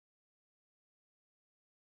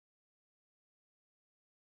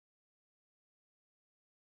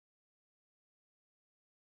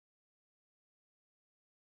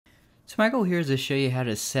So my goal here is to show you how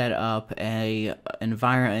to set up an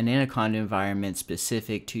Anaconda environment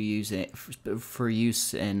specific to use it for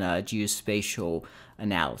use in geospatial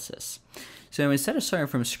analysis. So instead of starting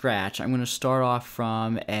from scratch, I'm going to start off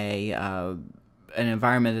from an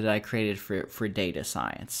environment that I created for data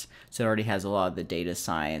science. So it already has a lot of the data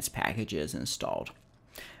science packages installed.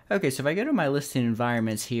 Okay, so if I go to my listed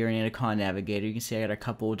environments here in Anaconda Navigator, you can see I got a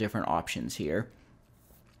couple of different options here.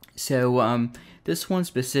 So this one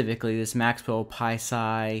specifically, this Maxwell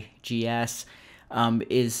PySci GS,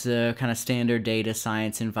 is a kind of standard data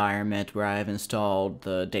science environment where I've installed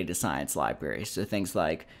the data science libraries. So things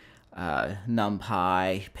like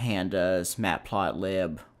NumPy, Pandas,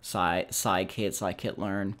 Matplotlib, scikit,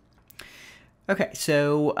 scikit-learn. Okay,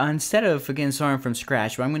 so instead of, again, starting from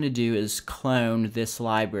scratch, what I'm going to do is clone this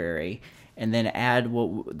library and then add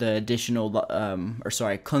clone this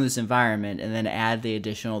environment and then add the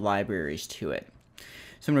additional libraries to it.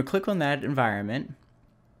 So I'm going to click on that environment.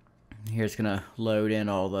 Here it's going to load in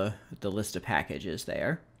all the list of packages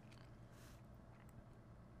there.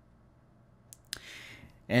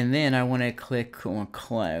 And then I want to click on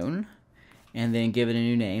clone and then give it a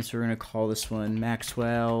new name. So we're going to call this one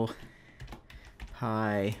Maxwell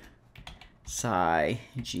PySci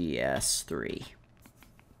GS3.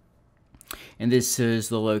 And this is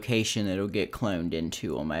the location that it'll get cloned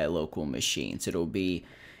into on my local machine. So it'll be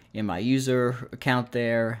in my user account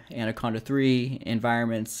there, Anaconda 3,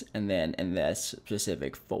 environments, and then in this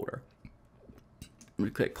specific folder. I'm going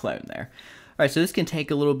to click clone there. All right, so this can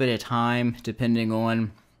take a little bit of time depending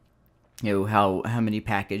on how many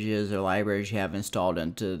packages or libraries you have installed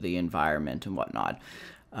into the environment and whatnot.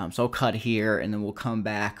 So I'll cut here, and then we'll come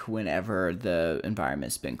back whenever the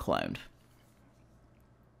environment's been cloned.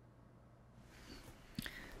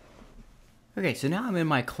 Okay, so now I'm in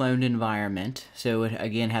my cloned environment. So it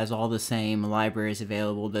again has all the same libraries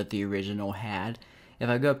available that the original had. If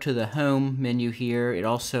I go up to the home menu here,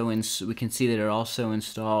 we can see that it also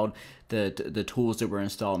installed the tools that were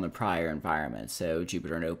installed in the prior environment. So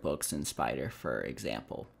Jupyter Notebooks and Spider, for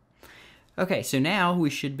example. Okay, so now we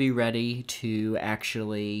should be ready to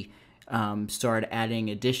actually start adding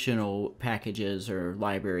additional packages or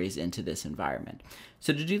libraries into this environment.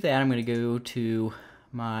 So to do that, I'm going to go to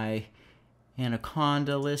my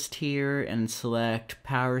Anaconda list here and select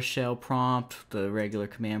PowerShell prompt. The regular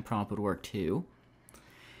command prompt would work too.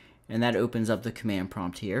 And that opens up the command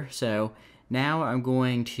prompt here. So now I'm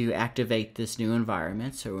going to activate this new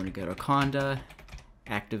environment. So we're going to go to Anaconda,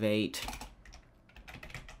 activate,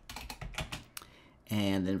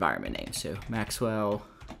 and the environment name. So Maxwell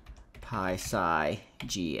PySci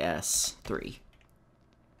GS3.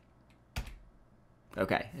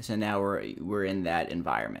 Okay, so now we're in that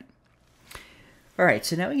environment. All right,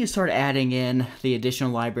 so now we can start adding in the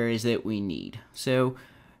additional libraries that we need. So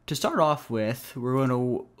to start off with, we're going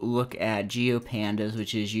to look at GeoPandas,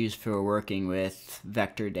 which is used for working with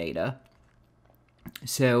vector data.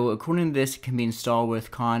 So according to this, it can be installed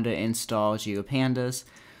with conda install GeoPandas.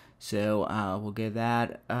 So we'll give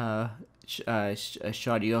that a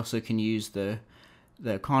shot. You also can use the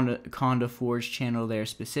conda Forge channel there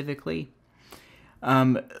specifically.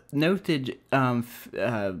 Note that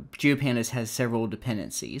GeoPandas has several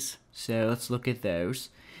dependencies, so let's look at those.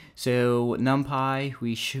 So NumPy,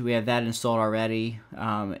 we have that installed already.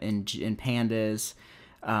 In Pandas,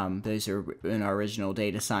 those are in our original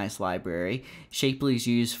data science library. Shapely is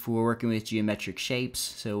used for working with geometric shapes,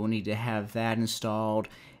 so we'll need to have that installed.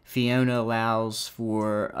 Fiona allows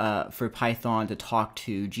for Python to talk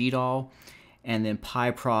to GDAL. And then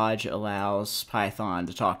PyProj allows Python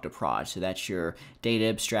to talk to Proj. So that's your data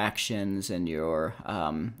abstractions and your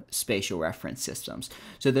spatial reference systems.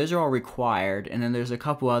 So those are all required. And then there's a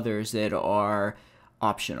couple others that are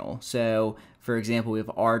optional. So for example, we have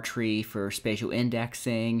RTree for spatial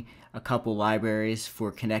indexing, a couple libraries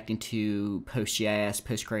for connecting to PostGIS,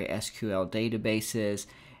 PostgreSQL databases,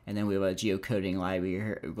 and then we have a geocoding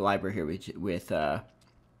library here with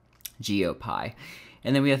GeoPy.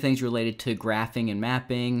 And then we have things related to graphing and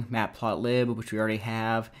mapping, Matplotlib, which we already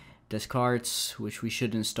have, Descartes, which we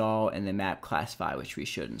should install, and then MapClassify, which we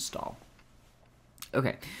should install.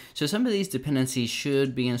 Okay, so some of these dependencies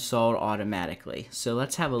should be installed automatically. So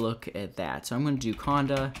let's have a look at that. So I'm going to do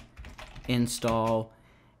conda install,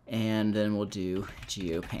 and then we'll do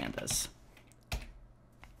GeoPandas.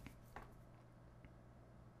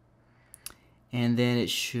 And then it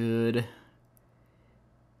should...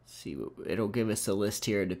 see, it'll give us a list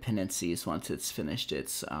here of dependencies once it's finished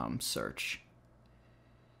its search.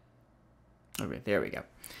 Okay, there we go.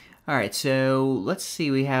 All right, so let's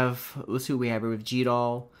see what we have here with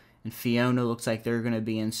GDAL and Fiona. Looks like they're going to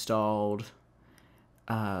be installed.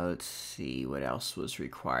 let's see what else was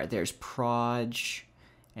required. There's proj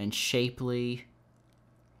and shapely.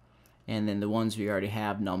 And then the ones we already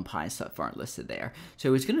have, NumPy and stuff, aren't listed there.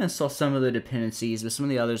 So it's going to install some of the dependencies, but some of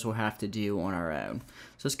the others we'll have to do on our own.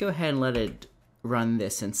 So let's go ahead and let it run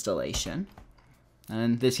this installation.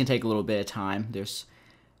 And this can take a little bit of time. There's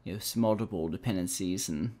multiple dependencies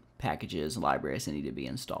and packages and libraries that need to be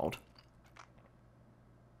installed.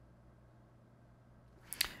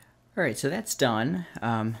 All right, so that's done.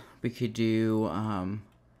 We could do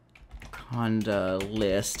Anaconda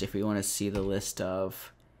list if we want to see the list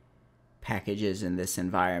of packages in this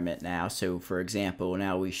environment now. So for example,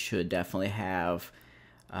 now we should definitely have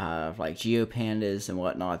like GeoPandas and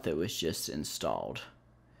whatnot that was just installed.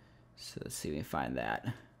 So let's see if we can find that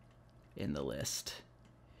in the list.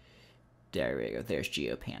 There we go. There's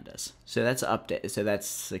GeoPandas. So that's update. So that's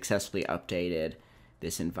successfully updated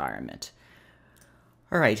this environment.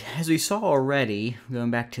 All right, as we saw already,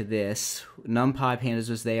 going back to this, NumPy pandas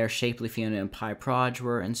was there, Shapely, Fiona, and PyProj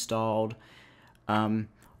were installed.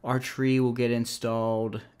 Our tree will get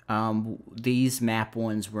installed. These map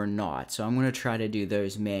ones were not, so I'm going to try to do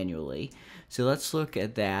those manually. So let's look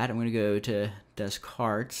at that. I'm going to go to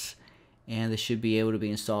Descartes, and this should be able to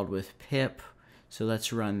be installed with pip. So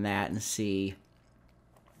let's run that and see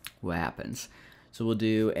what happens. So we'll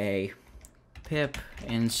do a pip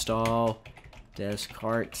install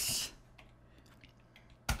Descartes,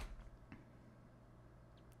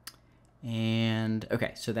 and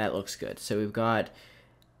okay, so that looks good. So we've got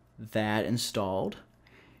that installed,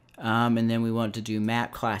 and then we want to do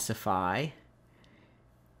map classify,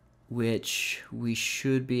 which we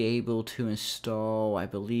should be able to install, I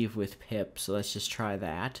believe, with pip. So let's just try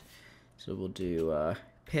that. So we'll do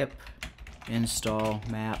pip install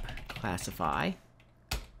map classify.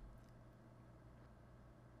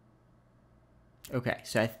 Okay,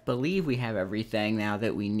 so I believe we have everything now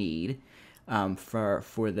that we need for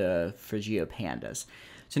GeoPandas.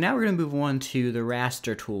 So now we're going to move on to the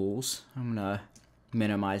raster tools. I'm going to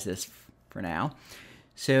minimize this for now.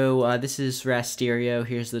 So this is Rasterio.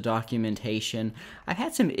 Here's the documentation. I've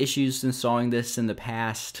had some issues installing this in the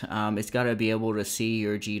past. It's got to be able to see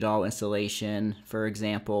your GDAL installation, for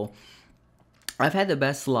example. I've had the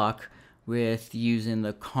best luck with using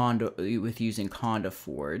Conda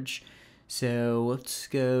Forge. So let's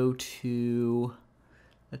go to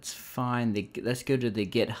the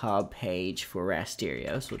GitHub page for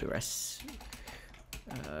Rasterio. So we'll do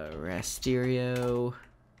Rasterio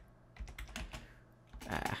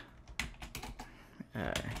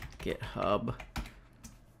GitHub.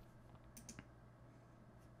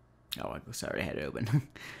 Oh, I already had it open.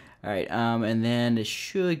 All right, and then it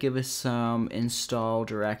should give us some install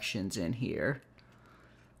directions in here.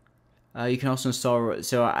 You can also install,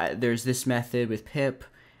 so there's this method with pip,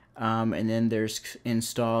 and then there's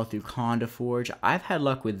install through Conda Forge. I've had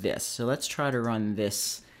luck with this, so let's try to run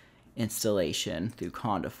this installation through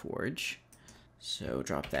Conda Forge. So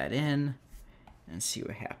drop that in and see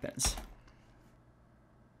what happens.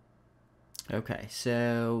 Okay,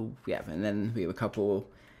 so yeah, and then we have a couple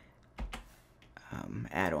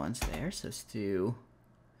add-ons there, so let's do,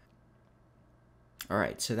 all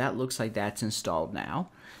right, so that looks like that's installed now.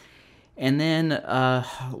 And then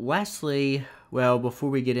lastly, well, before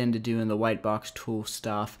we get into doing the Whitebox tool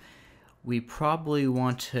stuff, we might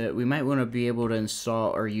want to be able to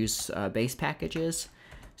install or use base packages.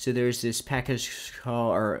 So there's this package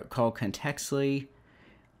called Contextly,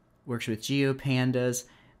 works with GeoPandas,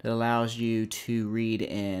 that allows you to read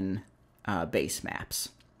in base maps.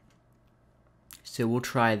 So we'll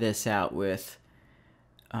try this out with,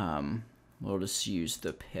 we'll just use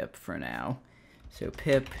the pip for now. So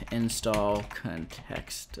pip install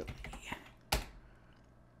Contextly.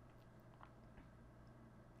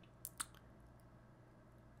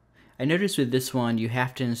 I noticed with this one you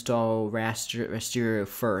have to install Rasterio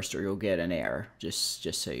first, or you'll get an error. Just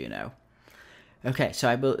so you know. Okay,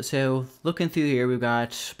 so looking through here, we've got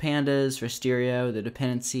pandas, Rasterio, the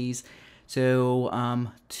dependencies. So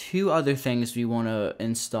two other things we want to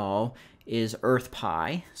install is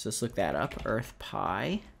EarthPy. So let's look that up.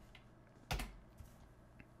 EarthPy.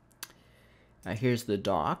 Here's the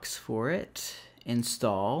docs for it.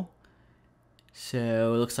 Install.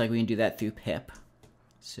 So it looks like we can do that through pip.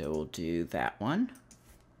 So we'll do that one.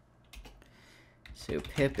 So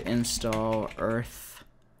pip install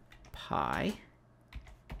EarthPy.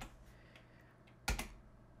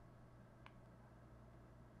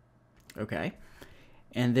 Okay.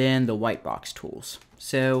 And then the Whitebox Tools.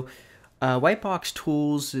 So Whitebox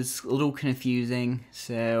Tools is a little confusing.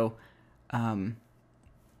 So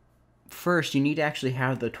first, you need to actually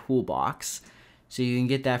have the toolbox. So you can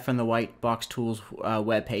get that from the Whitebox Tools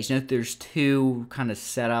webpage. Note there's two kind of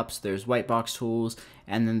setups. There's Whitebox Tools,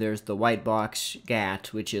 and then there's the Whitebox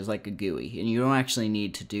GAT, which is like a GUI. And you don't actually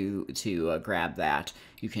need to grab that.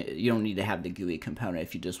 You don't need to have the GUI component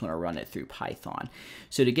if you just want to run it through Python.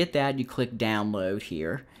 So to get that, you click Download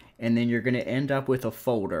here, and then you're going to end up with a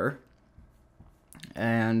folder.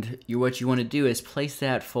 And what you want to do is place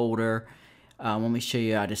that folder. Let me show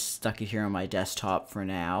you. I just stuck it here on my desktop for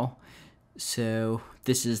now. So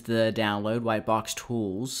this is the download, Whitebox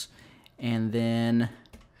Tools, and then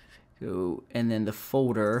the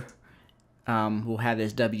folder will have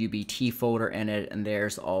this WBT folder in it, and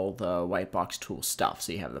there's all the Whitebox Tools stuff.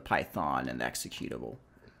 So you have the Python and the executable.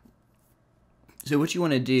 So what you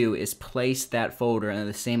want to do is place that folder in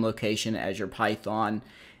the same location as your Python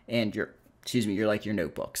and your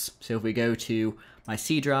notebooks. So if we go to my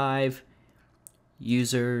C drive,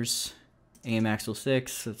 users,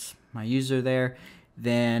 AMAxel6, that's my user there,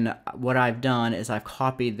 then what I've done is I've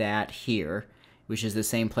copied that here, which is the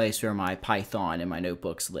same place where my Python and my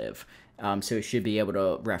notebooks live. So it should be able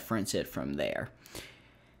to reference it from there.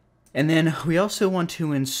 And then we also want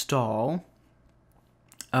to install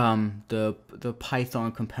the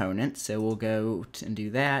Python component. So we'll go and do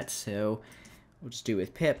that. So we'll just do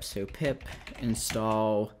with pip. So pip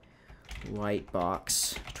install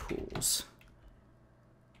Whitebox Tools.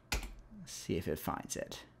 Let's see if it finds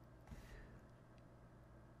it.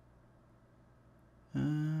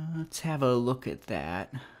 Let's have a look at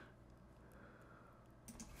that.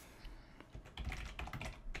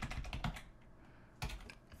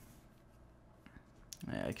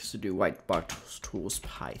 I guess we'll do Whitebox Tools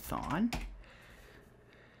Python.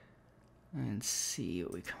 And see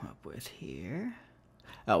what we come up with here.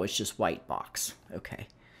 Oh, it's just Whitebox. Okay.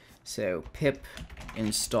 So pip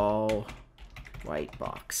install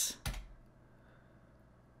Whitebox.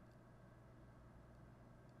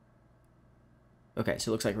 Okay, so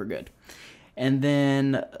it looks like we're good. And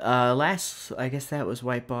then last, I guess that was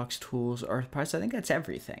Whitebox Tools, EarthPy. So I think that's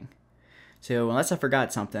everything. So unless I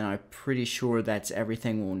forgot something, I'm pretty sure that's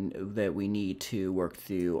everything that we need to work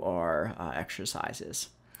through our exercises.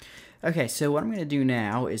 Okay, so what I'm going to do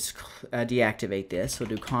now is deactivate this. We'll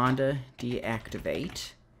do conda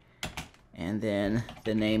deactivate, and then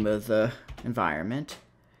the name of the environment,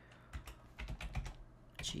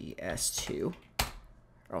 GS2.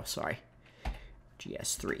 Oh, sorry.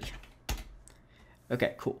 GS3.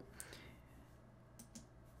 Okay, cool.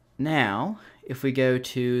 Now, if we go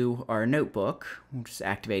to our notebook, we'll just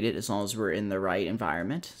activate it as long as we're in the right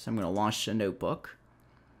environment. So I'm going to launch a notebook.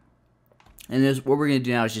 And what we're going to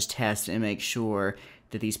do now is just test and make sure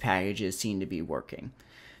that these packages seem to be working.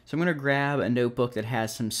 So I'm going to grab a notebook that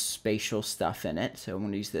has some spatial stuff in it. So I'm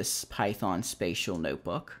going to use this Python spatial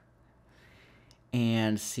notebook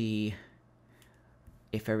and see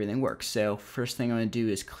if everything works. So first thing I'm going to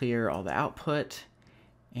do is clear all the output,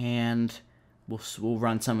 and we'll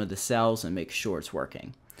run some of the cells and make sure it's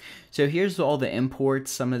working. So here's all the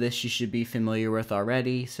imports. Some of this you should be familiar with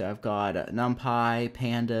already. So I've got NumPy,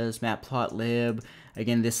 Pandas, Matplotlib.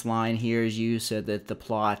 Again, this line here is used so that the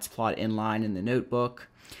plots plot inline in the notebook.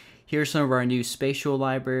 Here's some of our new spatial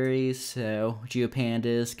libraries, so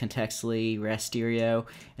GeoPandas, Contextually, Rasterio,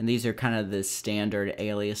 and these are kind of the standard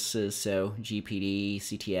aliases, so GPD,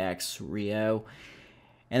 CTX, Rio.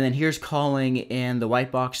 And then here's calling in the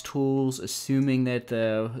Whitebox Tools, assuming that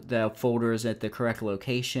the folder is at the correct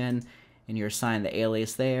location, and you're assigned the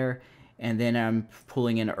alias there. And then I'm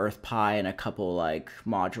pulling in EarthPy and a couple like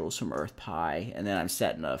modules from EarthPy, and then I'm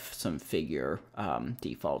setting up some figure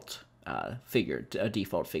default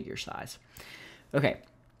figure size. Okay,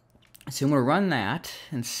 so I'm going to run that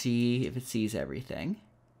and see if it sees everything.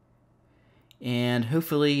 And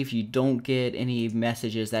hopefully if you don't get any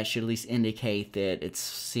messages, that should at least indicate that it's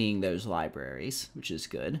seeing those libraries, which is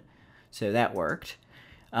good. So that worked.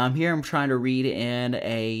 Here I'm trying to read in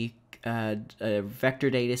a vector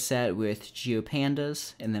data set with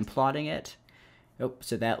GeoPandas and then plotting it. Oh,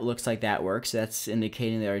 so that looks like that works. That's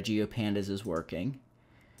indicating that our GeoPandas is working.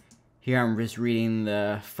 Here I'm just reading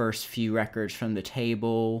the first few records from the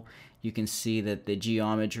table. You can see that the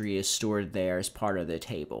geometry is stored there as part of the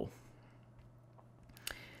table.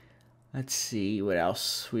 Let's see what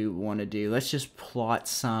else we want to do. Let's just plot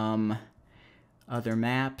some other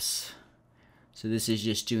maps. So this is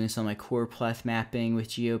just doing some like choropleth mapping with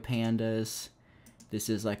GeoPandas. This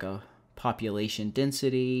is like a population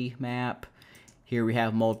density map. Here we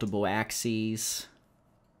have multiple axes.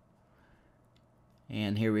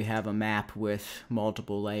 And here we have a map with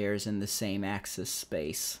multiple layers in the same axis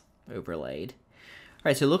space overlaid. All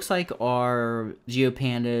right, so it looks like our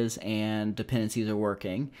GeoPandas and dependencies are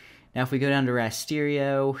working. Now if we go down to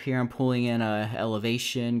Rasterio, here I'm pulling in a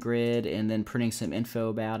elevation grid and then printing some info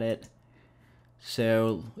about it.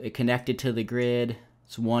 So it connected to the grid.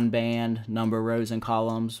 It's one band, number, rows and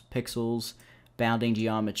columns, pixels, bounding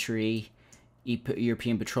geometry,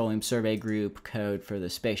 European Petroleum Survey Group code for the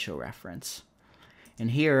spatial reference.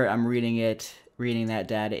 And here I'm reading that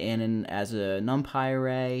data in as a NumPy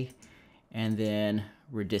array, and then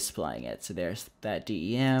we're displaying it. So there's that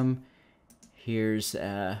DEM. Here's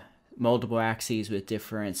multiple axes with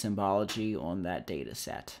different symbology on that data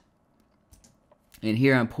set. And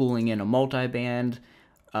here I'm pulling in a multi-band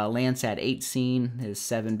Landsat 8 scene. There's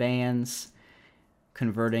 7 bands,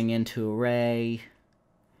 converting into array,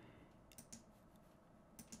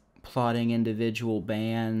 plotting individual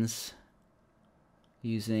bands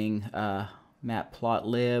using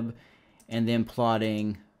matplotlib, and then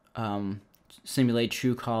plotting simulate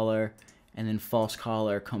true color and then false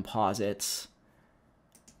color composites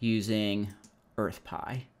using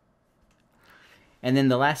EarthPy. And then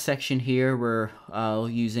the last section here, we're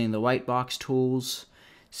using the Whitebox Tools.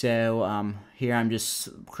 So here I'm just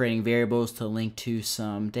creating variables to link to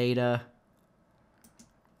some data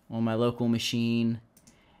on my local machine.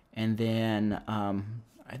 And then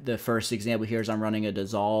the first example here is I'm running a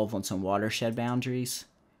dissolve on some watershed boundaries.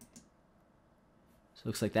 So it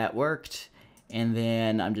looks like that worked. And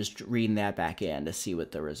then I'm just reading that back in to see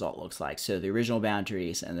what the result looks like. So the original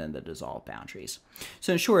boundaries and then the dissolved boundaries.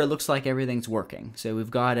 So in short, it looks like everything's working. So we've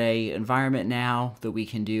got a environment now that we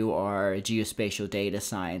can do our geospatial data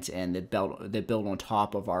science and that build on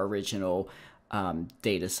top of our original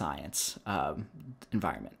data science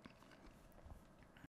environment.